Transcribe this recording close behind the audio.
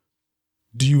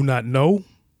Do you not know?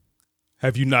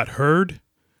 Have you not heard?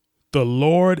 The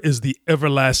Lord is the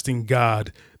everlasting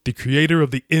God, the creator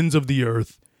of the ends of the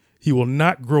earth. He will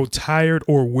not grow tired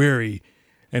or weary,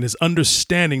 and his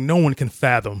understanding no one can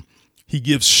fathom. He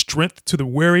gives strength to the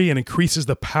weary and increases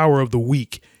the power of the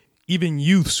weak. Even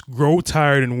youths grow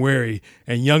tired and weary,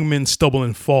 and young men stumble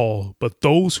and fall. But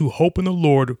those who hope in the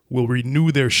Lord will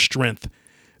renew their strength.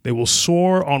 They will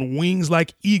soar on wings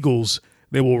like eagles.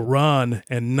 They will run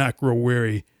and not grow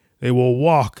weary. They will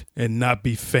walk and not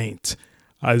be faint.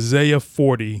 Isaiah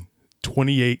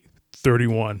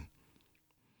 40:28-31.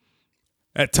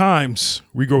 At times,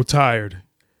 we grow tired.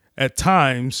 At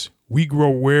times, we grow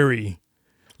weary.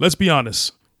 Let's be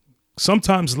honest.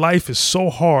 Sometimes life is so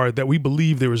hard that we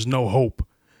believe there is no hope.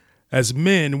 As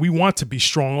men, we want to be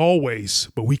strong always,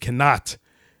 but we cannot.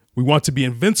 We want to be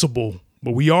invincible,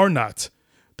 but we are not.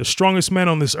 The strongest man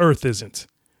on this earth isn't.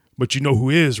 But you know who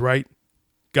is, right?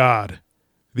 God,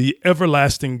 the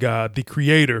everlasting God, the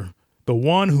creator, the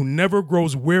one who never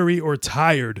grows weary or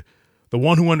tired, the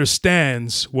one who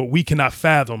understands what we cannot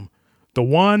fathom, the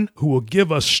one who will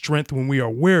give us strength when we are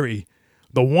weary,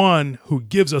 the one who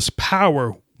gives us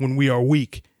power when we are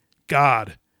weak.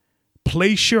 God,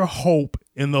 place your hope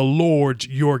in the Lord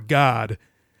your God.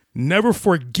 Never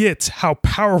forget how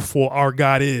powerful our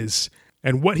God is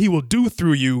and what he will do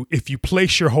through you if you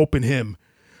place your hope in him.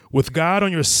 With God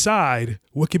on your side,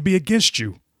 what can be against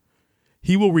you?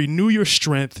 He will renew your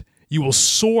strength. You will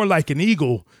soar like an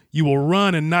eagle. You will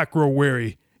run and not grow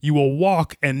weary. You will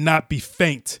walk and not be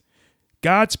faint.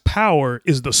 God's power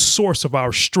is the source of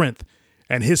our strength,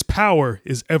 and his power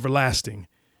is everlasting.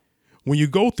 When you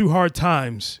go through hard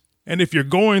times, and if you're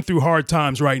going through hard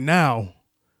times right now,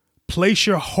 place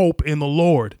your hope in the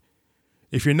Lord.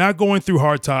 If you're not going through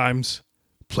hard times,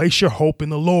 place your hope in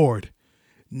the Lord.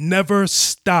 Never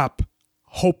stop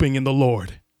hoping in the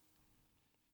Lord.